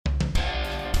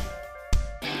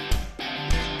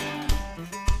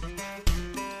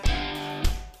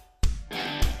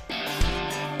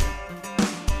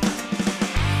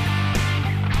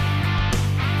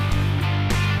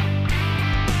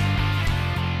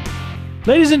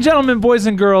Ladies and gentlemen, boys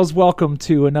and girls, welcome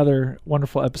to another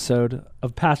wonderful episode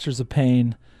of Pastors of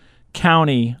Pain,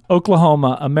 County,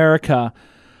 Oklahoma, America.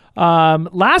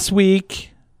 Last week,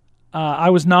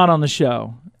 I was not on the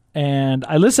show, and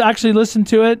I actually listened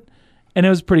to it, and it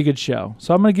was a pretty good show.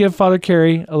 So I'm going to give Father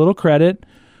Carey a little credit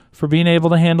for being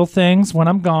able to handle things when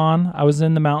I'm gone. I was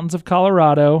in the mountains of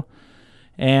Colorado,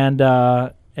 and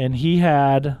he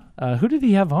had who did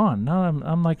he have on? No,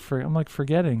 I'm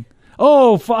forgetting.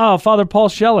 Oh, Father Paul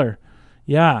Scheller.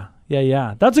 Yeah.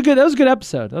 That was a good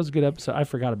episode. I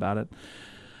forgot about it.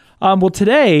 Well,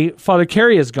 today, Father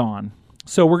Carey is gone.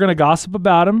 So we're going to gossip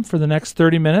about him for the next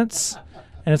 30 minutes.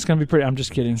 And it's going to be pretty, I'm just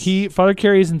kidding. Father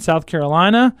Carey is in South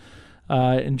Carolina,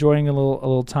 enjoying a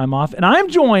little time off. And I'm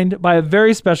joined by a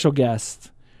very special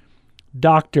guest,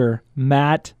 Dr.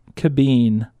 Matt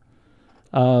Cabeen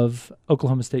of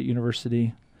Oklahoma State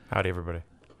University. Howdy, everybody.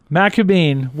 Matt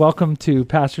Cabeen, welcome to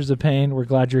Pastors of Pain. We're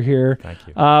glad you're here. Thank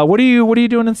you. What are you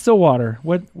doing in Stillwater?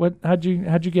 How'd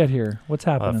you get here? What's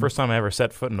happening? First time I ever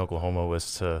set foot in Oklahoma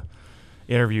was to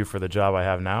interview for the job I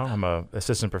have now. I'm an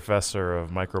assistant professor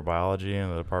of microbiology in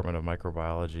the Department of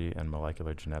Microbiology and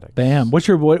Molecular Genetics. Bam. What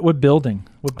building?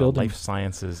 What building? Life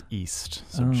Sciences East,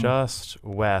 so just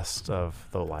west of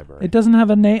the library. It doesn't have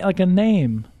a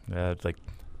name. It's like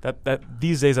that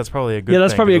these days. That's probably a good thing. Yeah,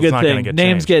 that's probably a good thing.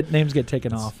 Names get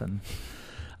taken off,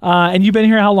 and you've been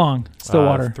here how long?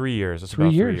 Stillwater. 3 years. It's 3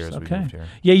 about years. 3 years. Okay. We moved here.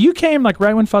 Yeah, you came like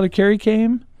right when Father Carey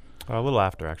came. A little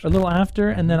after, actually. A little after,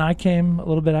 and then I came a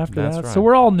little bit after That's that. right. So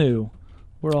we're all new.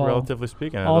 We're all relatively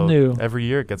speaking, all new. Every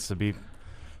year it gets to be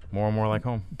more and more like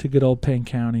home. To good old Payne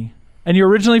County. And you're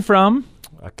originally from?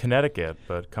 Connecticut,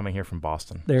 but coming here from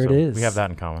Boston. There it is. We have that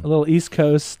in common. A little East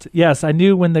Coast. Yes, I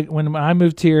knew when I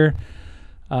moved here,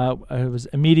 it was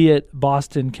immediate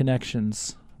Boston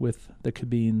connections with the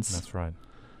Cabeens. That's right.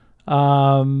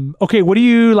 Okay, what do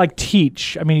you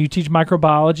teach? I mean, you teach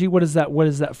microbiology. What is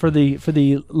that for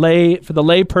the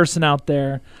lay person out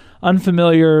there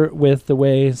unfamiliar with the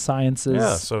way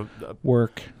sciences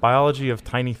work? Biology of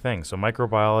tiny things. So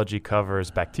microbiology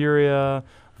covers bacteria,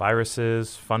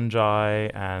 viruses, fungi,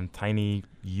 and tiny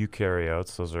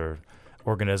eukaryotes. Those are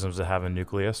organisms that have a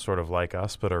nucleus, sort of like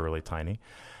us, but are really tiny.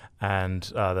 And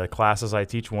the classes I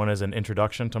teach, one is an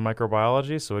introduction to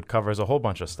microbiology, so it covers a whole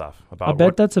bunch of stuff. I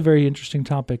bet that's a very interesting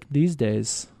topic these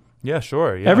days. Yeah,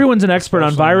 sure. Yeah. Everyone's an expert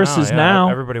on viruses now.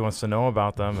 Everybody wants to know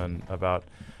about them and about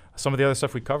some of the other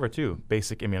stuff we cover, too.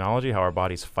 Basic immunology, how our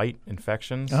bodies fight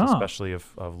infections, especially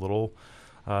of little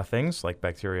things like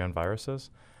bacteria and viruses.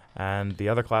 And the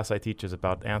other class I teach is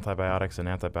about antibiotics and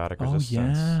antibiotic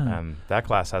resistance. Yeah. And that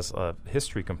class has a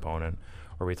history component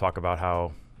where we talk about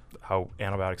how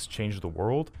antibiotics changed the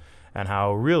world and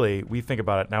how really we think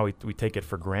about it now, we take it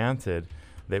for granted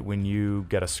that when you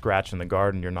get a scratch in the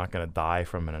garden, you're not going to die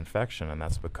from an infection, and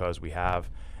that's because we have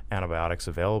antibiotics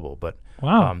available. But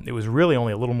it was really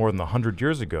only a little more than 100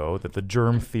 years ago that the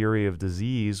germ theory of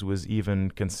disease was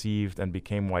even conceived and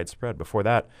became widespread. Before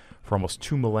that, for almost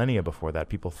 2 millennia before that,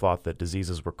 people thought that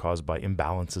diseases were caused by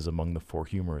imbalances among the four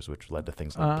humors, which led to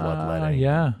things like bloodletting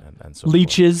and so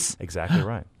leeches. Forth. Exactly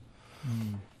right.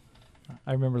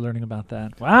 I remember learning about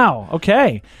that. Wow.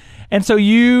 Okay. And so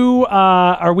you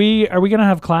are we going to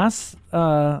have class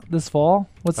this fall?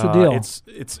 What's the deal?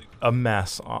 It's a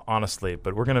mess, honestly,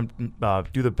 but we're going to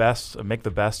do the best, make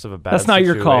the best of a bad That's not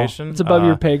situation. your call. It's above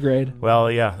your pay grade.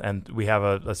 Well, yeah, and we have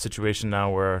a situation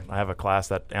now where I have a class,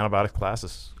 that antibiotic class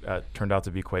has turned out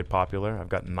to be quite popular. I've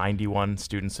got 91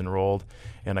 students enrolled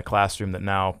in a classroom that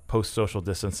now, post-social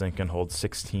distancing, can hold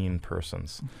 16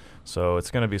 persons. So it's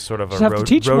going to be sort of a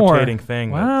rotating thing.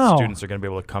 Wow. That students are going to be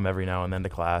able to come every now and then to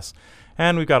class.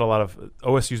 And we've got a lot of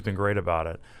OSU's been great about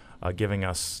it, giving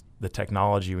us the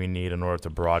technology we need in order to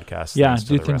broadcast things to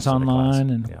do the things rest of the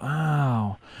online. class.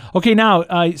 Wow. Okay,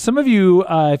 now some of you,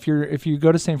 if you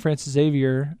go to St. Francis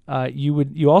Xavier,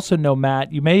 you also know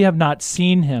Matt. You may have not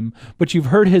seen him, but you've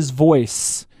heard his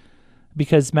voice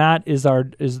because Matt is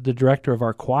the director of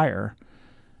our choir.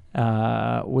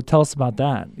 Tell us about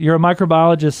that. You're a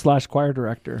microbiologist / choir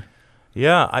director.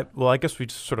 Yeah, I guess we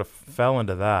just sort of fell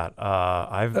into that.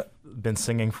 I've been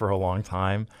singing for a long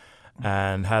time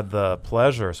and had the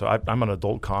pleasure. So I'm an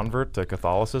adult convert to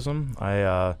Catholicism.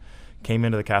 I came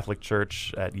into the Catholic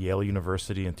Church at Yale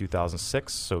University in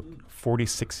 2006, so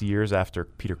 46 years after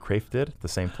Peter Kreeft did at the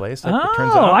same place. It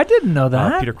turns out. I didn't know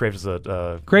that. Peter Kreeft is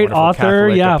a great author,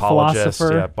 Catholic apologist,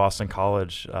 philosopher, Boston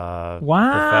College professor.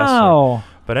 Wow.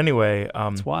 But anyway,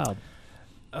 it's wild.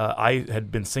 I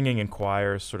had been singing in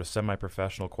choirs, sort of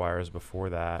semi-professional choirs before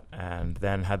that, and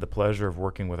then had the pleasure of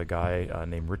working with a guy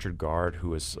named Richard Gard, who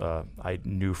was I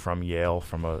knew from Yale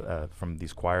from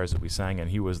these choirs that we sang,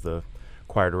 and he was the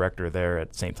choir director there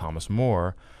at St. Thomas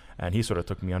More, and he sort of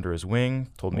took me under his wing,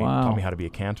 taught me how to be a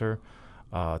cantor,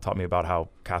 taught me about how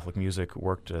Catholic music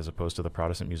worked as opposed to the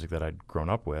Protestant music that I'd grown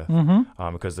up with.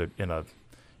 Because the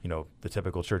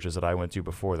typical churches that I went to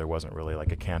before, there wasn't really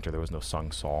like a cantor. There was no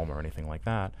sung psalm or anything like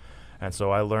that. And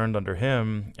so I learned under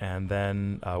him. And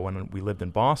then when we lived in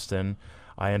Boston,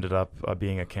 I ended up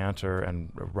being a cantor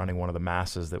and running one of the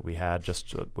masses that we had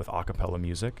just with a cappella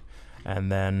music.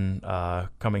 And then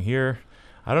coming here,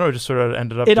 I don't know, just sort of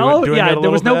ended up doing it a little bit.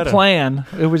 There was no plan.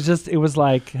 It was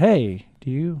like, hey,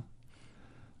 you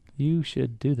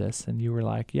should do this. And you were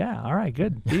like, yeah, all right,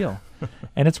 good deal.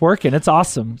 And it's working. It's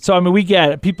awesome. So, I mean, we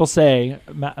get it. People say,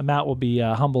 Matt will be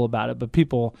humble about it, but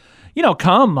people,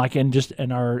 come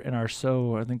and are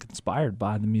so, I think, inspired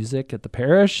by the music at the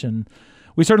parish. And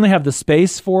we certainly have the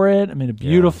space for it. I mean, a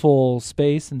beautiful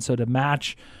space. And so to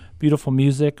match beautiful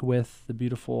music with the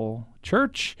beautiful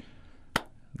church,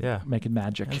 making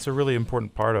magic. And it's a really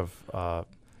important part of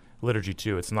liturgy,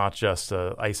 too. It's not just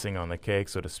icing on the cake,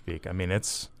 so to speak. I mean,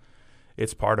 it's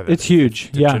part of it. It's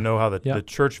huge. To know how the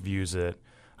church views it.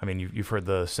 I mean, you've heard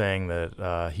the saying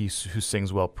that he who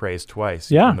sings well prays twice,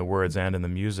 in the words and in the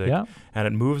music. Yeah. And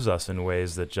it moves us in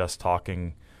ways that just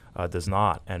talking does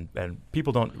not. And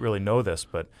people don't really know this,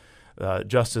 but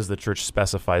just as the church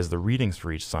specifies the readings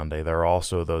for each Sunday, there are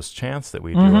also those chants that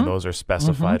we do, and those are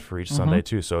specified for each Sunday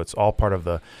too. So it's all part of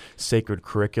the sacred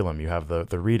curriculum. You have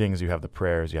the readings, you have the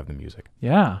prayers, you have the music.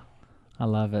 Yeah, I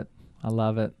love it. We're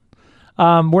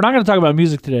not going to talk about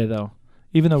music today, though,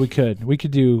 even though we could. We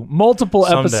could do multiple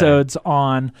episodes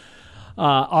on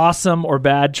awesome or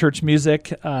bad church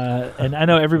music, and I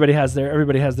know everybody has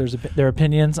their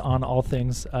opinions on all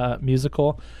things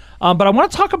musical. But I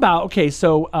want to talk about,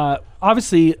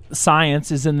 obviously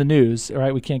science is in the news,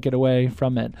 right? We can't get away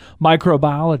from it.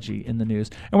 Microbiology in the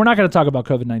news. And we're not going to talk about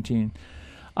COVID-19.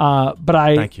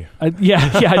 Thank you. I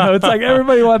know. It's like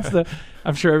everybody wants to,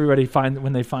 I'm sure everybody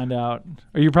when they find out,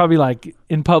 or you're probably like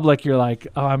in public, you're like,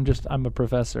 oh, I'm a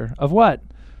professor of what?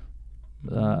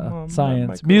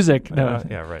 Science, music. No,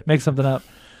 right. Make something up.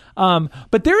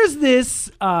 But there is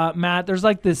this, Matt, there's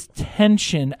like this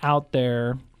tension out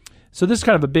there. So this is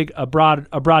kind of a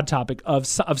broad topic of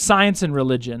science and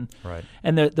religion. Right.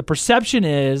 And the perception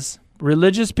is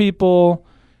religious people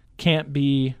can't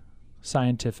be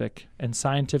scientific, and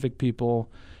scientific people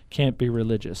can't be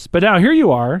religious. But now here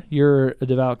you are. You're a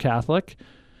devout Catholic.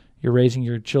 You're raising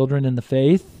your children in the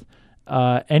faith,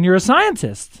 and you're a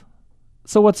scientist.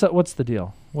 So what's the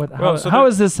deal? How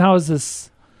is this?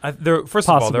 First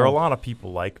of all, there are a lot of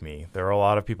people like me. There are a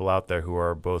lot of people out there who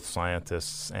are both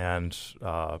scientists and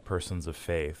persons of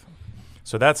faith.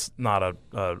 So that's not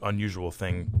an unusual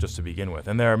thing just to begin with.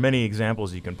 And there are many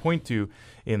examples you can point to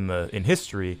in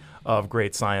history of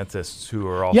great scientists who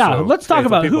are also let's talk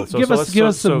about who. Give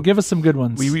us some good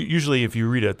ones. We usually, if you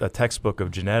read a textbook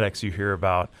of genetics, you hear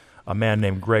about a man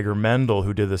named Gregor Mendel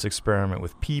who did this experiment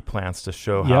with pea plants to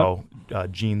show how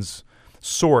genes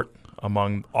sort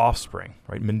among offspring,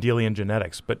 right? Mendelian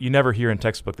genetics. But you never hear in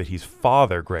textbook that he's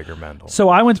Father Gregor Mendel. So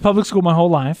I went to public school my whole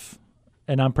life,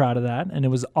 and I'm proud of that. And it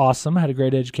was awesome. I had a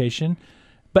great education,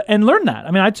 and learned that.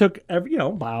 I mean, I took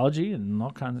biology and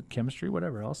all kinds of chemistry,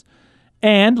 whatever else,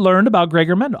 and learned about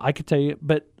Gregor Mendel. I could tell you,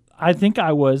 but I think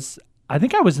I was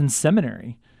in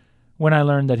seminary when I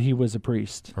learned that he was a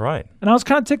priest. Right. And I was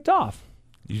kind of ticked off.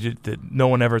 No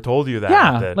one ever told you that.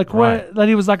 Yeah, that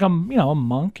he was like a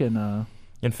monk and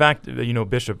In fact,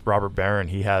 Bishop Robert Barron,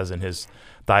 he has in his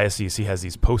diocese, he has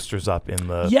these posters up in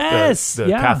the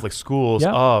Catholic schools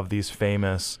of these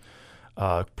famous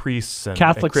priests and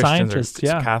Catholic and scientists,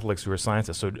 Catholics who are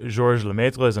scientists. So Georges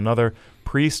Lemaitre is another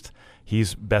priest.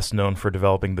 He's best known for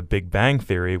developing the Big Bang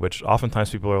theory, which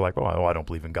oftentimes people are like, oh, I don't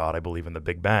believe in God. I believe in the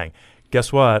Big Bang.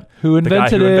 Guess what? Who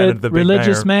invented it? The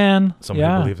religious Big Bang, man.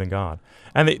 Somebody who believed in God.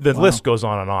 And the list goes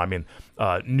on and on. I mean,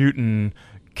 Newton,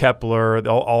 Kepler,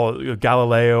 all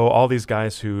Galileo, all these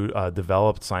guys who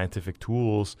developed scientific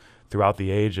tools throughout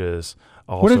the ages.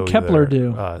 Also, what did Kepler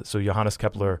do? So Johannes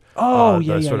Kepler,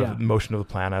 the motion of the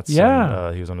planets. Yeah.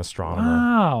 And, he was an astronomer.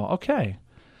 Wow. Okay.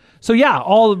 So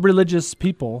all religious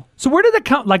people. So where did it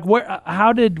come? Like,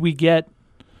 how did we get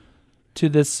to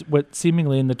this? What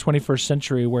seemingly in the 21st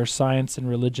century, where science and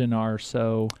religion are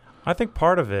so? I think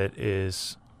part of it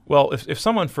is if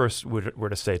someone first were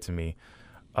to say to me,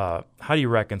 how do you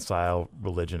reconcile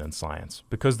religion and science?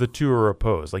 Because the two are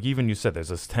opposed. Like even you said, there's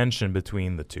this tension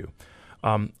between the two.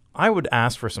 I would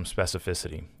ask for some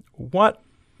specificity. What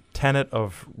tenet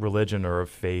of religion or of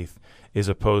faith is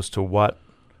opposed to what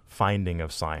finding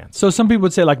of science? So some people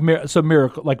would say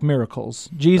miracles.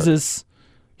 Jesus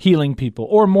healing people,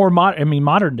 or more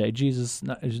modern day. Jesus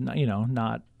is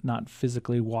not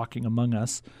physically walking among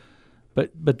us,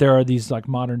 but there are these like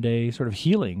modern day sort of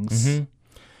healings. Mm-hmm.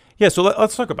 Yeah, so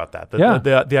let's talk about that.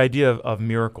 The idea of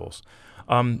miracles.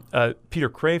 Peter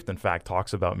Kreeft, in fact,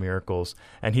 talks about miracles,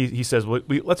 and he says,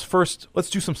 let's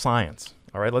do some science.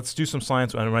 All right, let's do some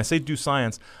science. And when I say do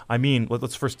science, I mean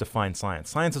let's first define science.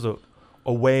 Science is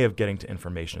a way of getting to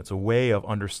information. It's a way of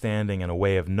understanding and a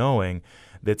way of knowing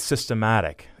that's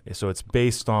systematic. So it's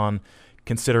based on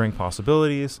considering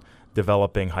possibilities,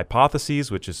 developing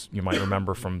hypotheses, which is, you might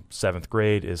remember from 7th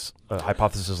grade, is a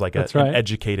hypothesis like an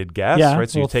educated guess, right?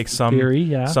 So you take some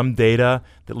data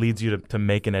that leads you to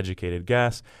make an educated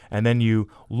guess, and then you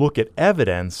look at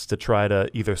evidence to try to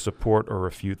either support or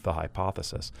refute the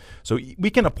hypothesis. So we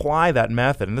can apply that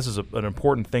method, and this is an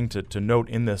important thing to note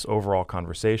in this overall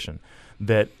conversation,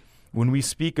 that when we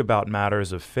speak about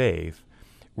matters of faith,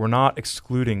 we're not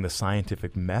excluding the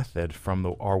scientific method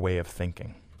from our way of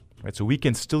thinking. Right, so we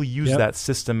can still use that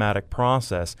systematic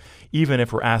process, even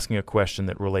if we're asking a question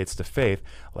that relates to faith,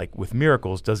 like with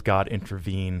miracles, does God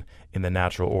intervene in the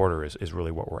natural order is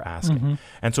really what we're asking. Mm-hmm.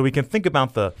 And so we can think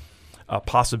about the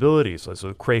possibilities. So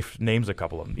Kreeft names a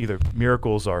couple of them. Either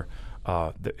miracles are,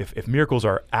 if miracles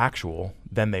are actual,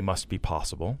 then they must be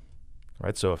possible.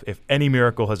 Right. So if any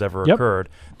miracle has ever occurred,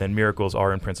 then miracles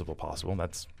are in principle possible.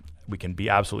 We can be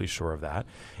absolutely sure of that.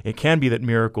 It can be that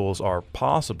miracles are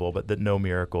possible, but that no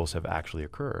miracles have actually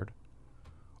occurred.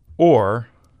 Or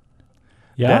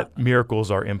that miracles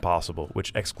are impossible,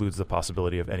 which excludes the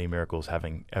possibility of any miracles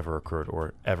having ever occurred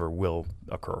or ever will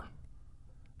occur.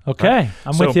 Okay, right?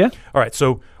 I'm with you. All right,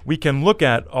 so we can look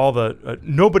at all the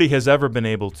nobody has ever been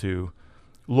able to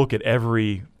look at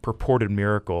every purported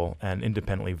miracle and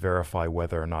independently verify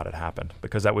whether or not it happened,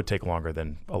 because that would take longer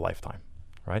than a lifetime.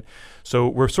 Right, so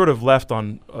we're sort of left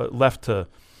to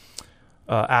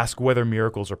ask whether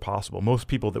miracles are possible. Most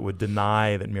people that would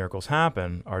deny that miracles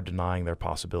happen are denying their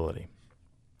possibility.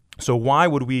 So why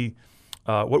would we?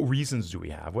 What reasons do we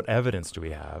have? What evidence do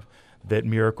we have that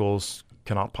miracles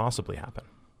cannot possibly happen?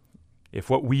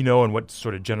 If what we know and what's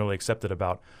sort of generally accepted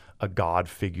about a God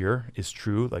figure is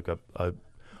true, like a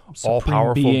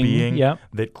all-powerful being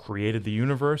that created the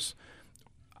universe,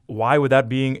 why would that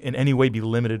being in any way be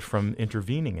limited from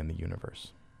intervening in the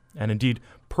universe? And indeed,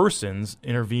 persons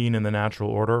intervene in the natural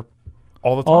order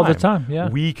all the time. All the time, yeah.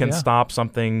 We can stop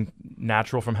something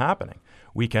natural from happening.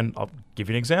 I'll give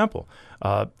you an example.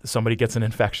 Somebody gets an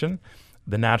infection.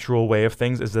 The natural way of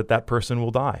things is that person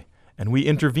will die. And we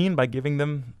intervene by giving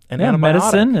them an antibiotic.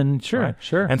 Medicine, and sure.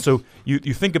 And so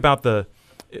you think about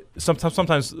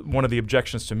sometimes one of the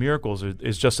objections to miracles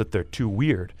is just that they're too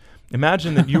weird.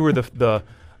 Imagine that you were the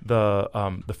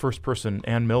first person,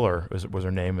 Ann Miller was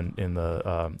her name in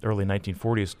the early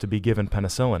 1940s, to be given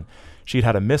penicillin. She'd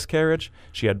had a miscarriage.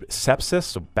 She had sepsis,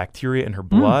 so bacteria in her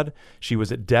blood. She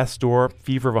was at death's door,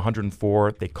 fever of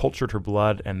 104. They cultured her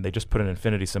blood, and they just put an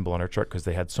infinity symbol on her chart because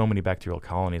they had so many bacterial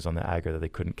colonies on the agar that they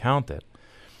couldn't count it.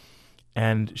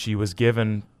 And she was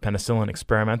given penicillin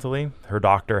experimentally. Her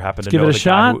doctor happened to know the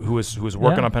guy who was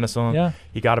working on penicillin. Yeah.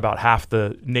 He got about half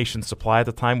the nation's supply at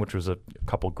the time, which was a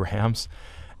couple grams.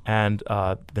 And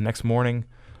the next morning,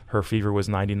 her fever was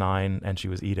 99, and she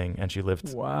was eating, and she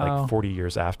lived like 40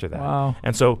 years after that. Wow.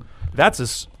 And so that's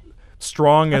as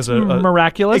strong as a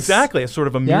miraculous. Exactly, a sort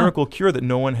of a miracle cure that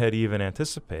no one had even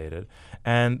anticipated.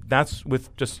 And that's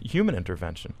with just human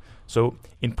intervention. So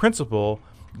in principle,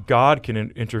 God can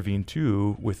intervene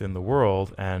too within the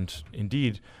world, and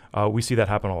indeed, we see that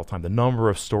happen all the time. The number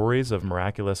of stories of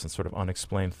miraculous and sort of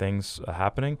unexplained things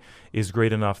happening is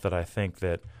great enough that I think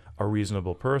that a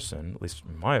reasonable person, at least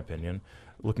in my opinion,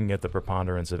 looking at the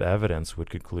preponderance of evidence, would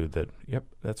conclude that,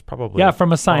 that's probably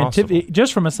from a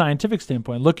scientific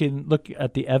standpoint, look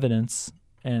at the evidence,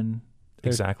 and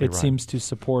it seems to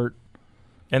support.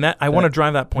 And I want to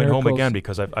drive that point home again,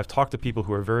 because I've talked to people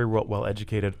who are very well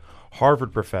educated,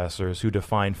 Harvard professors, who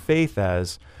define faith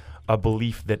as a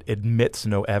belief that admits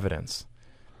no evidence.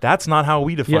 That's not how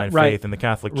we define faith in the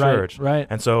Catholic Church. Right.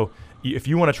 And so if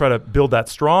you want to try to build that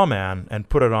straw man and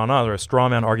put it on others, a straw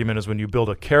man argument is when you build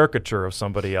a caricature of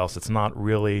somebody else. It's not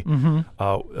really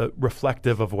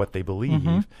reflective of what they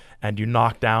believe, and you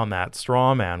knock down that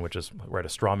straw man, which is a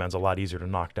straw man's a lot easier to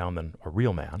knock down than a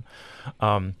real man.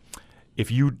 If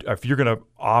you're going to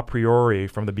a priori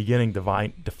from the beginning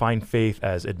define faith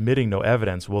as admitting no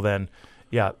evidence, well then,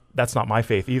 that's not my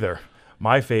faith either.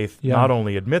 My faith not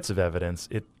only admits of evidence,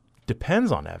 it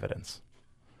depends on evidence.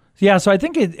 Yeah, so I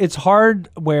think it's hard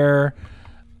where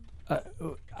I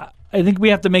think we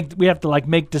have to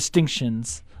make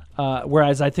distinctions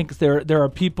Whereas I think there are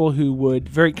people who would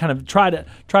very kind of try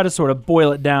to sort of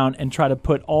boil it down and try to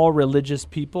put all religious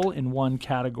people in one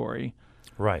category.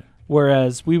 Right.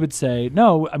 Whereas we would say,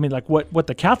 no, I mean, like what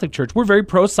the Catholic Church, we're very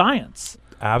pro-science.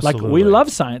 Absolutely. Like we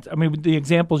love science. I mean, the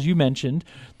examples you mentioned,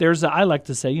 I like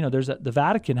to say, the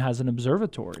Vatican has an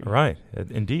observatory. Right.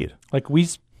 Indeed. Like we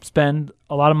spend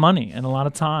a lot of money and a lot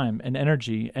of time and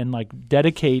energy and like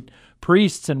dedicate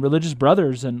priests and religious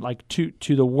brothers and like to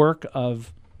the work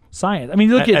of science. I mean,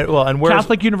 you look at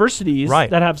Catholic universities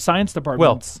that have science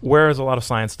departments. Well, where is a lot of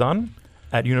science done?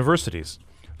 At universities.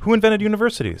 Who invented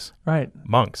universities? Right.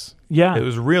 Monks. Yeah. It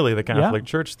was really the Catholic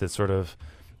Church that sort of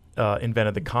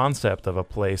invented the concept of a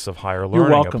place of higher learning. You're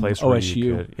welcome, a place where OSU.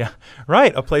 you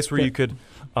could, a place where you could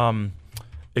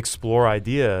explore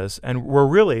ideas, and where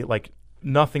really like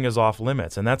nothing is off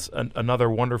limits. And that's another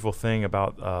wonderful thing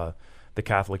about the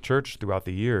Catholic Church throughout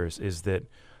the years is that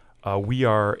we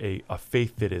are a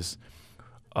faith that is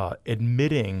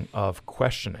admitting of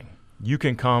questioning. You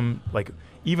can come, like,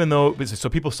 even though, so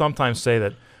people sometimes say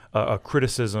that a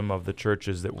criticism of the church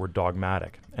is that we're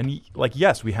dogmatic. And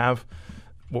yes, we have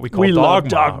what we call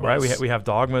dogma, right? We have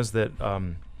dogmas that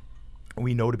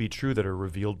we know to be true that are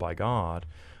revealed by God,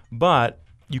 but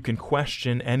you can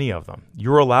question any of them.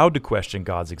 You're allowed to question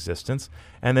God's existence,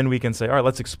 and then we can say, all right,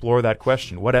 let's explore that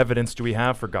question. What evidence do we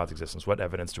have for God's existence? What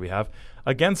evidence do we have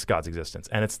against God's existence?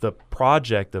 And it's the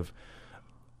project of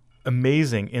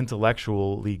amazing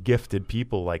intellectually gifted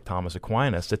people like Thomas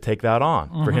Aquinas to take that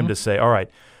on, for him to say, all right,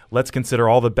 let's consider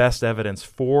all the best evidence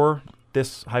for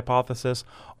this hypothesis,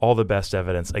 all the best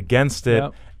evidence against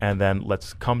it, and then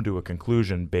let's come to a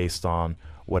conclusion based on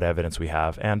what evidence we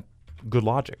have and good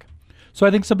logic. So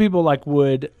I think some people like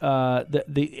would I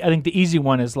think the easy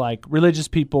one is like religious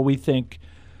people. We think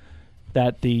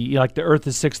that the Earth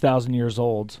is 6,000 years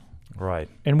old, right?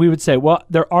 And we would say, well,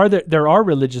 there are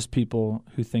religious people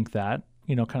who think that,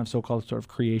 kind of so-called sort of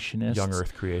creationists, young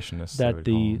Earth creationists, that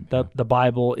the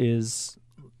Bible is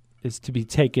to be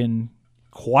taken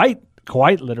quite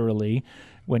literally.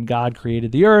 When God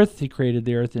created the Earth, He created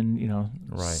the Earth in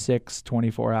 6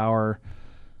 24-hour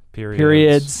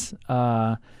periods.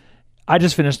 I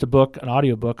just finished an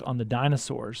audiobook on the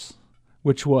dinosaurs,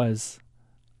 which was,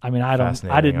 I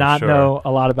did not know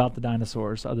a lot about the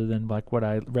dinosaurs other than like what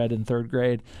I read in third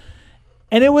grade.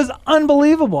 And it was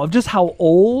unbelievable of just how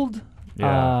old.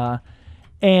 Yeah.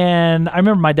 And I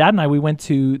remember my dad and we went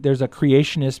to, there's a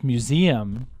creationist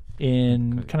museum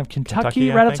in kind of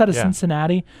Kentucky right outside of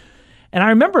Cincinnati. And I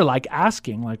remember like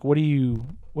asking, like,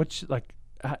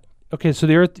 okay, so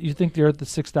the Earth, you think the Earth is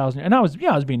 6,000 years, and I was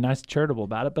being nice and charitable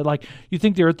about it, but like, you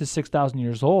think the Earth is 6,000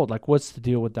 years old, like, what's the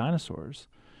deal with dinosaurs?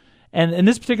 And in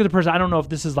this particular person, I don't know if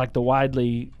this is like the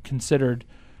widely considered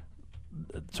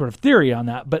sort of theory on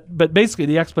that, but basically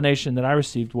the explanation that I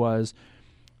received was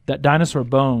that dinosaur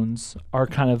bones are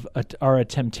kind of a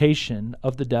temptation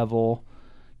of the devil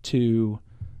to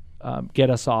get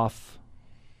us off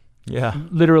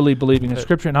literally believing in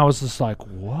Scripture. And I was just like,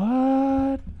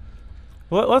 what?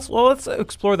 Well, let's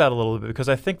explore that a little bit, because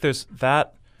I think there's the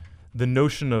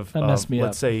notion of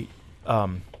let's say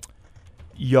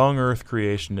young Earth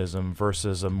creationism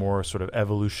versus a more sort of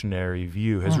evolutionary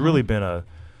view has really been a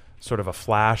sort of a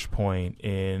flashpoint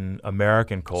in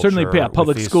American culture. Certainly,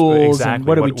 public schools. Exactly. And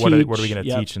what do we teach? What are we going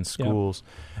to teach in schools?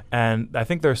 And I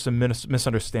think there's some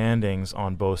misunderstandings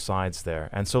on both sides there.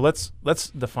 And so let's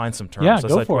define some terms. Yeah,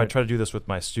 go for it. I try to do this with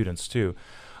my students too.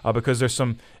 Because there's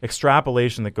some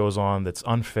extrapolation that goes on that's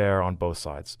unfair on both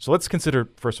sides. So let's consider,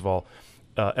 first of all,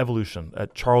 evolution,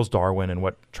 Charles Darwin, and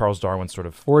what Charles Darwin sort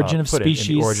of Origin of put Species.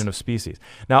 in the Origin of Species.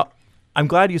 Now, I'm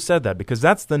glad you said that, because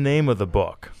that's the name of the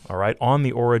book, all right, On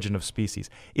the Origin of Species.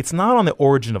 It's not on the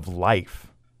origin of life.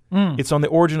 It's on the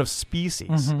origin of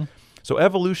species. So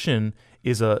evolution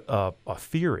is a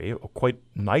theory, a quite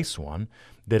nice one,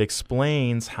 that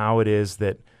explains how it is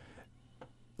that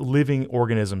living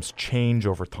organisms change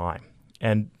over time.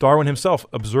 And Darwin himself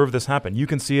observed this happen. You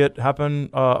can see it happen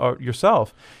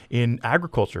yourself in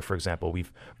agriculture, for example.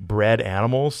 We've bred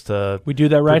animals to we do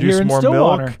that right produce here in more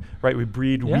Stillwater. milk. Right, we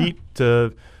breed wheat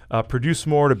to produce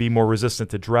more, to be more resistant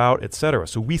to drought, etc.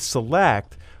 So we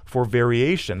select for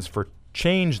variations, for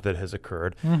change that has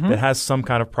occurred that has some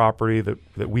kind of property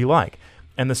that we like.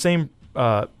 And the same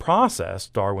process,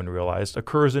 Darwin realized,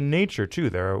 occurs in nature too.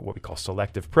 There are what we call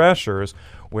selective pressures,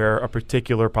 where a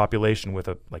particular population with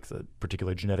a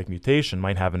particular genetic mutation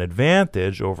might have an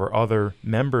advantage over other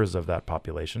members of that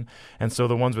population. And so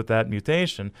the ones with that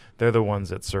mutation, they're the ones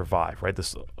that survive, right?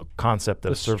 This concept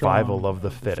of survival of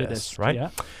the fittest, right? Yeah.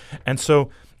 And so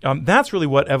that's really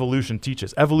what evolution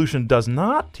teaches. Evolution does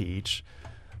not teach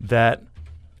that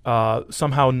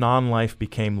somehow non-life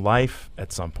became life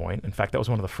at some point. In fact, that was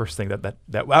one of the first things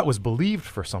that was believed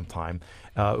for some time.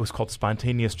 It was called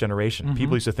spontaneous generation.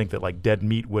 People used to think that like dead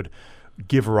meat would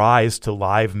give rise to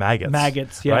live maggots.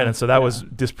 Maggots, yeah. Right? And so that was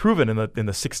disproven in the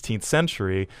 16th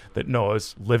century that no, it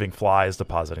was living flies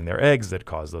depositing their eggs that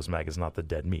caused those maggots, not the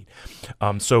dead meat.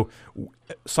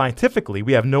 Scientifically,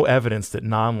 we have no evidence that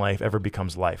non-life ever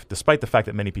becomes life, despite the fact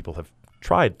that many people have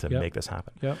tried to make this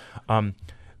happen. Yep.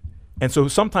 And so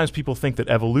sometimes people think that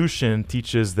evolution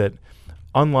teaches that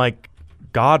unlike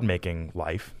God making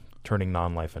life, turning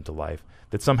non-life into life,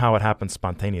 that somehow it happens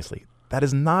spontaneously. That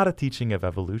is not a teaching of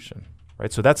evolution,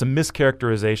 right? So that's a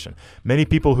mischaracterization. Many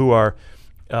people who are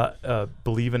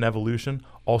believe in evolution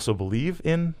also believe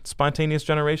in spontaneous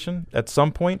generation at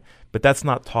some point, but that's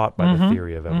not taught by the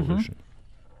theory of evolution.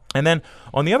 And then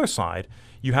on the other side,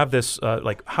 you have this,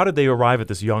 how did they arrive at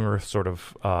this young Earth sort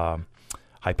of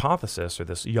hypothesis or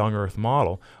this young Earth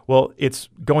model? Well, it's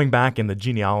going back in the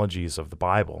genealogies of the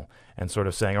Bible and sort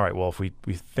of saying, all right, well, if we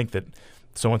think that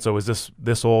so-and-so is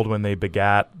this old when they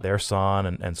begat their son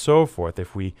and so forth,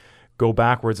 if we go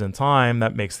backwards in time,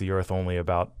 that makes the Earth only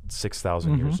about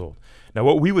 6,000 years old. Now,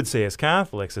 what we would say as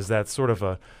Catholics is that's sort of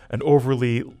an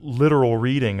overly literal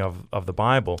reading of the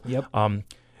Bible. Yep.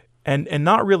 And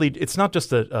not really, it's not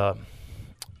just an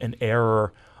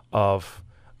error of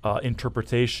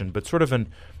interpretation, but sort of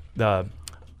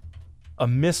a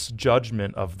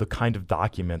misjudgment of the kind of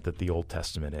document that the Old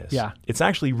Testament is. Yeah. It's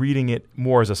actually reading it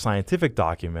more as a scientific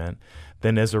document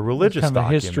than as a religious kind of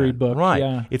document. a history book. Right.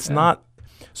 Yeah. It's not.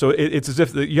 So it's as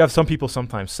if you have some people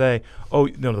sometimes say, oh,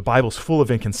 the Bible's full of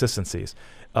inconsistencies.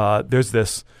 There's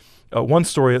this one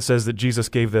story that says that Jesus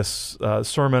gave this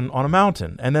sermon on a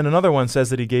mountain, and then another one says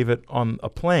that he gave it on a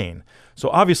plain. So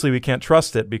obviously we can't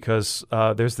trust it because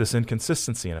there's this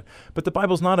inconsistency in it. But the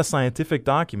Bible's not a scientific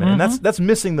document, and that's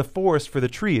missing the forest for the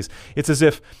trees. It's as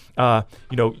if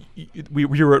we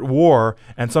were at war,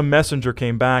 and some messenger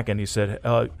came back and he said,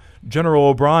 General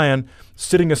O'Brien,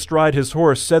 sitting astride his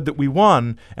horse, said that we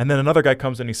won. And then another guy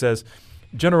comes and he says,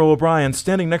 General O'Brien,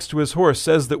 standing next to his horse,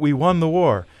 says that we won the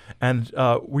war. And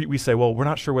we say, well, we're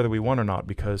not sure whether we won or not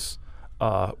because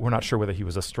we're not sure whether he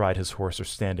was astride his horse or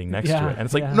standing next to it. And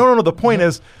it's like, no. The point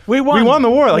is, we won the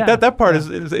war. Like that part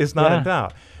is not in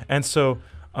doubt. And so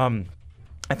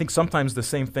I think sometimes the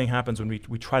same thing happens when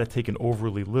we try to take an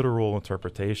overly literal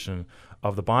interpretation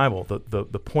of the Bible.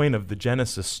 The point of the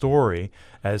Genesis story,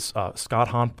 as Scott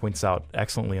Hahn points out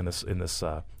excellently in this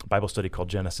Bible study called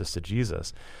Genesis to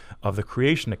Jesus, of the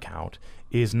creation account,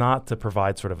 is not to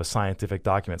provide sort of a scientific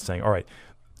document saying, all right,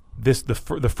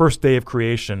 the first day of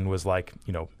creation was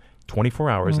 24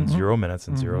 hours and 0 minutes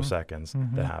and 0 seconds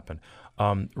that happened.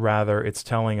 Rather, it's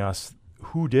telling us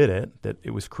who did it, that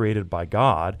it was created by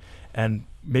God, and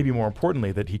maybe more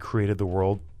importantly, that he created the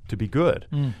world to be good.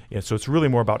 So it's really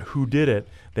more about who did it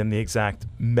than the exact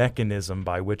mechanism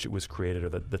by which it was created or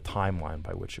the timeline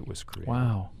by which it was created.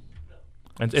 Wow.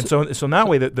 And so in that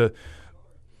way, that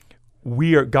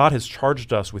God has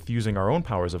charged us with using our own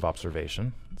powers of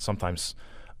observation, sometimes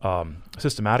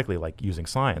systematically, like using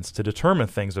science, to determine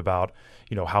things about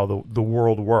how the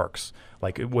world works.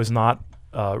 Like it was not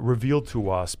revealed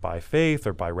to us by faith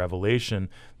or by revelation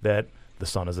that the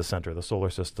sun is the center of the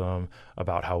solar system,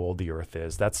 about how old the Earth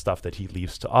is. That's stuff that he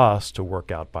leaves to us to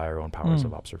work out by our own powers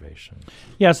of observation.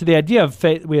 Yeah. So the idea of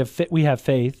faith, we have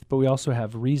faith, but we also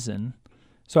have reason.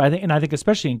 So I think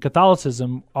especially in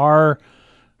Catholicism, I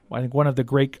think one of the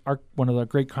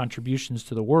great contributions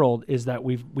to the world is that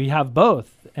we have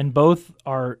both, and both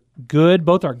are good,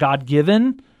 both are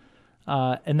God-given,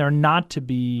 and they're not.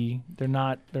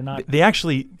 They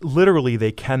actually, literally,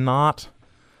 they cannot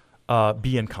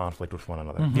be in conflict with one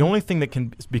another. The only thing that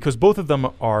can, because both of them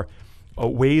are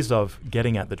ways of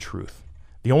getting at the truth.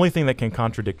 The only thing that can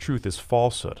contradict truth is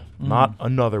falsehood, not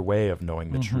another way of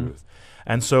knowing the truth.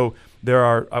 And so there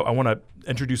are, I want to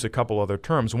introduce a couple other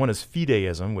terms. One is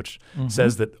fideism, which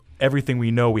says that everything we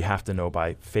know, we have to know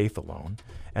by faith alone.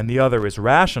 And the other is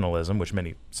rationalism, which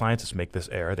many scientists make this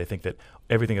error. They think that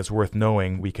everything that's worth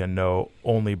knowing we can know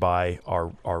only by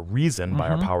our reason, by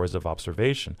our powers of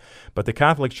observation. But the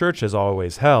Catholic Church has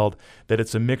always held that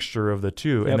it's a mixture of the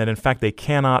two, and that in fact they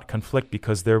cannot conflict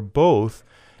because they're both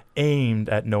aimed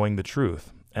at knowing the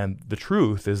truth. And the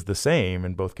truth is the same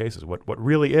in both cases. What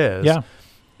really is,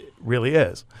 really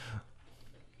is.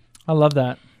 I love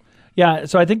that. Yeah,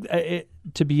 so I think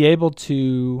to be able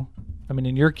to,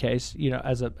 in your case,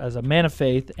 as a man of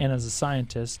faith and as a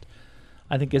scientist,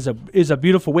 I think is a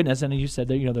beautiful witness. And you said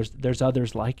that there's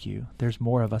others like you. There's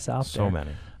more of us out there. So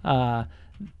many.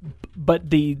 But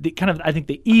the kind of, I think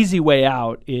the easy way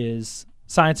out is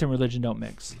science and religion don't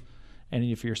mix. And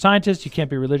if you're a scientist, you can't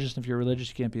be religious. And if you're religious,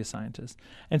 you can't be a scientist.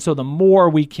 And so the more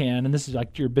we can, and this is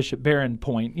like your Bishop Barron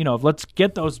point, let's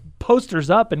get those posters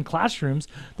up in classrooms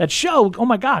that show, oh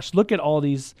my gosh, look at all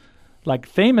these like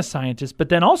famous scientists, but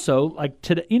then also like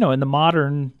today, in the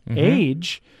modern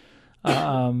age,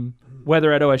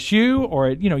 whether at OSU or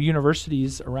at,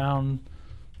 universities around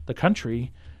the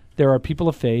country, there are people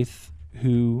of faith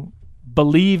who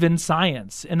believe in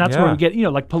science. And that's where we get,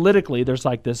 like politically, there's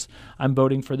like this, I'm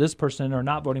voting for this person or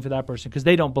not voting for that person because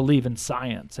they don't believe in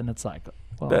science. And it's like,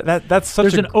 well, that's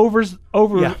such an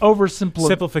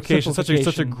simplification,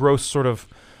 such a gross sort of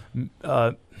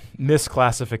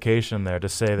misclassification there to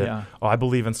say that, I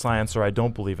believe in science or I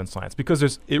don't believe in science,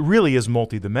 because it really is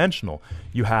multidimensional.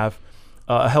 You have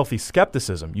a healthy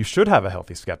skepticism. You should have a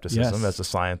healthy skepticism as a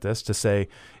scientist to say,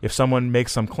 if someone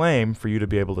makes some claim, for you to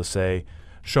be able to say,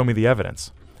 show me the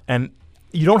evidence. And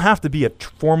you don't have to be a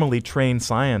formally trained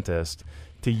scientist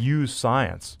to use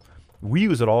science. We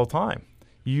use it all the time.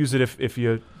 You use it if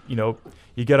you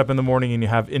get up in the morning and you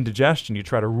have indigestion, you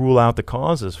try to rule out the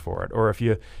causes for it. Or if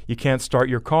you can't start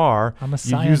your car, I'm a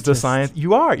you use the science.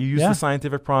 You use the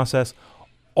scientific process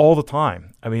all the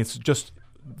time. I mean, it's just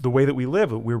the way that we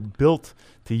live. We're built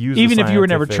to use even the if you were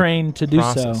never trained to do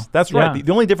process. so. That's right.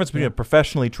 The only difference between a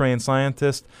professionally trained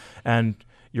scientist and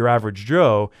your average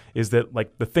Joe is that,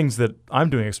 like, the things that I'm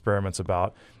doing experiments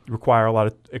about require a lot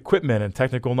of equipment and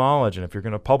technical knowledge. And if you're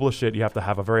going to publish it, you have to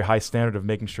have a very high standard of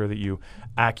making sure that you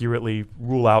accurately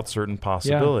rule out certain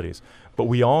possibilities. But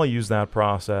we all use that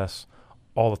process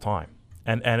all the time.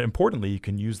 And importantly, you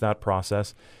can use that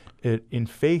process in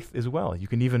faith as well. You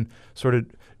can even sort of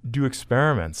do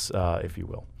experiments, if you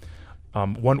will.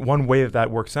 One way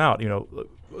that works out,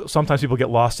 sometimes people get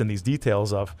lost in these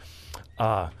details of,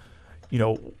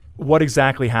 what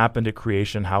exactly happened at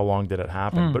creation? How long did it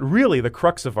happen? But really, the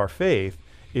crux of our faith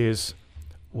is,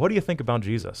 what do you think about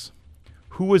Jesus?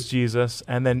 Who was Jesus?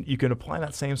 And then you can apply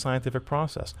that same scientific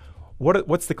process.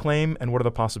 What's the claim and what are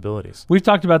the possibilities? We've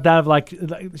talked about that of like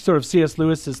sort of C.S.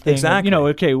 Lewis's thing. Exactly.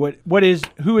 Who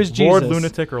is Jesus? Lord,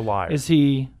 lunatic, or liar? Is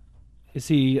he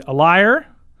a liar?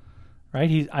 Right?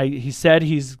 He said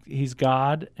he's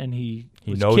God, and he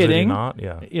was knows kidding. That he's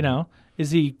not. Yeah. Is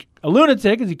he a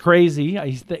lunatic? Is he crazy?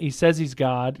 He says he's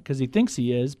God because he thinks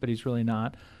he is, but he's really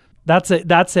not. That's a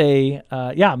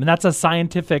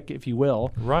scientific, if you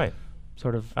will, right,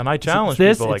 sort of. And I challenge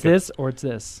people like this or it's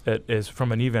this. It is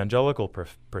from an evangelical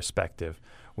perspective.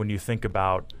 When you think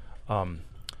about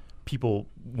people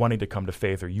wanting to come to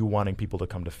faith, or you wanting people to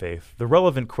come to faith, the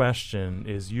relevant question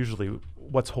is usually,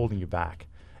 what's holding you back?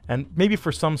 And maybe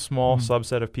for some small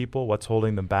subset of people, what's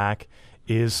holding them back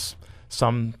is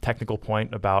some technical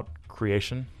point about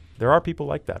creation. There are people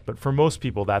like that, but for most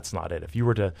people, that's not it. If you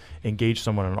were to engage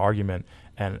someone in an argument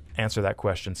and answer that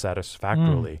question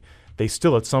satisfactorily, they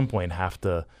still at some point have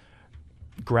to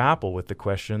grapple with the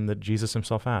question that Jesus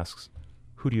himself asks: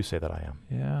 who do you say that I am?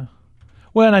 Yeah.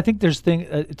 Well, and I think there's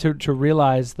to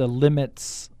realize the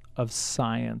limits of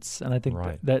science, and I think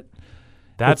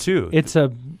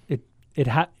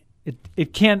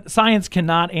science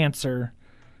cannot answer.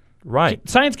 Right.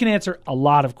 Science can answer a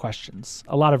lot of questions,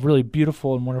 a lot of really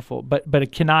beautiful and wonderful, but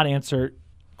it cannot answer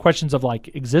questions of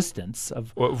like existence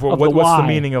of what's the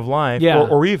meaning of life,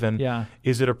 or even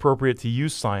is it appropriate to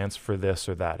use science for this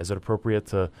or that? Is it appropriate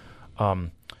to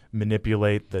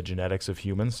manipulate the genetics of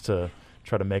humans to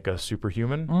try to make us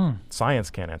superhuman?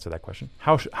 Science can't answer that question.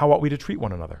 How ought we to treat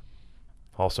one another?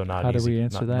 Also not How easy. Do we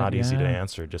answer that? Not easy to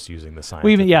answer just using the science.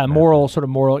 Well, even moral.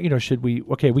 Should we?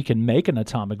 Okay, we can make an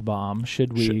atomic bomb.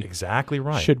 Should we? Exactly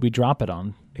right. Should we drop it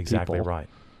on? Exactly people? Right.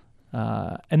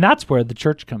 And that's where the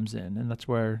church comes in, and that's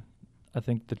where I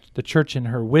think the church, in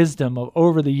her wisdom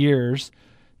over the years,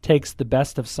 takes the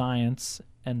best of science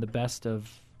and the best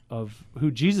of who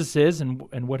Jesus is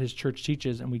and what his church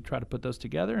teaches, and we try to put those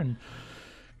together and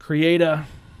create an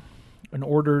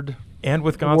ordered. And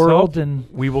with God's help,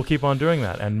 we will keep on doing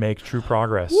that and make true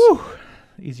progress. Woo!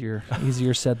 Easier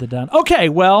said than done. Okay,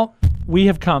 well, we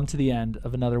have come to the end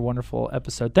of another wonderful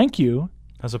episode. Thank you.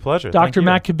 That's a pleasure. Dr.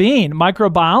 Matt Kabeen,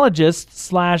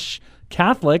 microbiologist /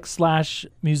 Catholic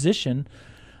 / musician,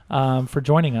 for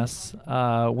joining us.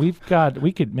 We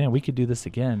could do this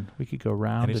again. We could go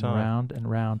round Anytime. and round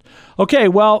and round. Okay,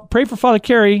 well, pray for Father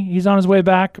Carey. He's on his way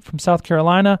back from South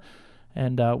Carolina.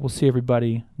 And we'll see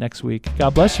everybody next week.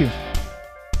 God bless you.